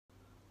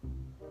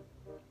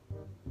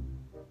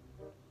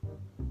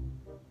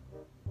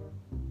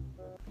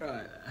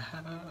Right,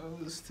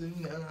 house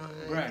tonight.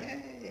 Right.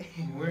 Hey.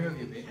 Where have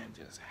you been?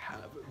 Just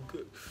have a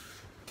good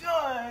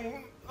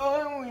time.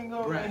 Oh my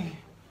god. Brad.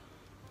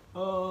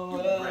 Oh,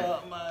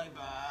 Brad. my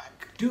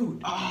back.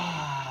 Dude.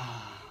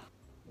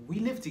 We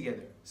live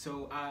together,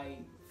 so I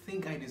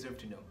think I deserve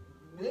to know.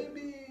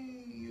 Maybe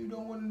you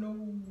don't want to know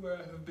where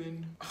I have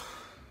been.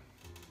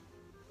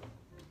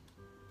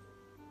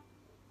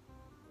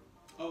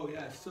 Oh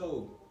yeah,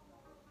 so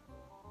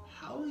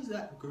how is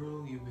that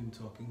girl you've been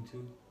talking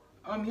to?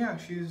 Yeah,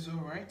 she's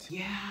alright.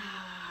 Yeah,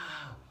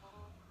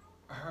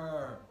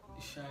 her,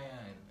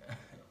 Cheyenne.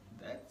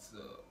 That's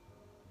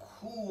a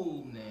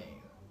cool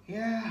name.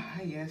 Yeah,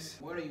 I guess.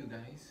 What are you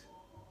guys?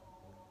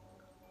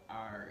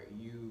 Are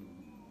you?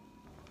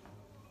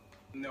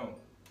 No,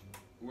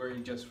 we're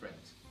just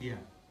friends. Yeah,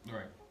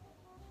 right.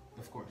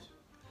 Of course.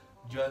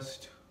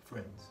 Just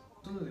friends.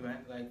 Absolutely,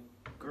 man. Like,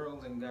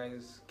 girls and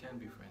guys can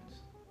be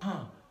friends.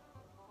 Huh.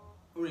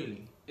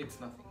 Really? It's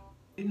nothing.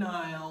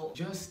 Denial.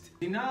 Just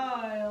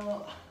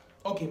Denial.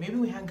 okay, maybe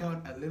we hang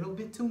out a little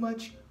bit too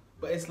much,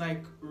 but it's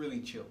like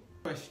really chill.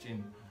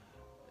 Question.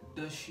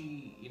 Does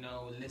she,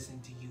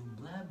 listen to you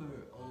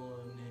blabber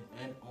on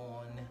and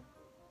on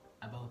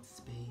about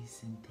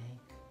space and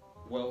tech?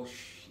 Well,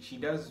 she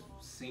does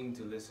seem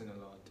to listen a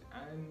lot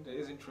and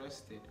is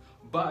interested,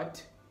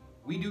 but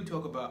we do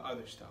talk about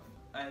other stuff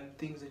and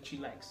things that she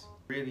likes.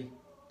 Really?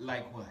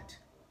 Like what?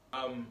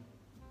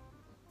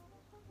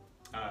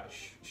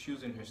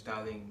 Shoes and her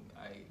styling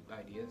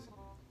ideas.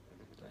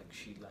 Like,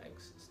 she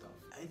likes stuff.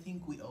 I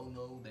think we all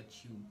know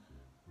that you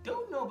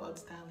don't know about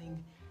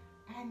styling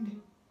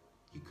and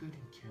you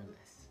couldn't care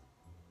less.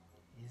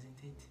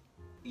 Isn't it?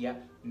 Yeah,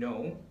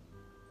 no,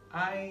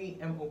 I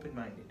am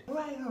open-minded.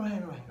 Alright.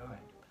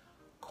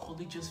 Call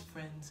it just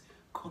friends,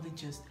 call it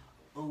just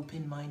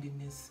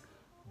open-mindedness,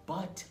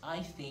 but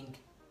I think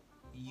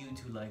you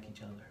two like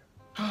each other.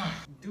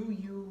 Do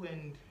you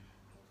and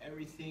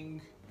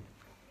everything?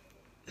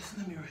 Just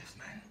let me rest,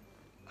 man.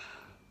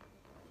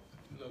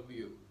 Love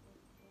you.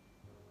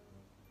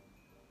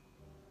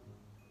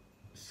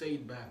 Say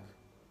it back.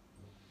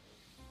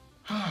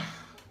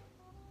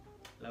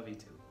 Love you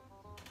too.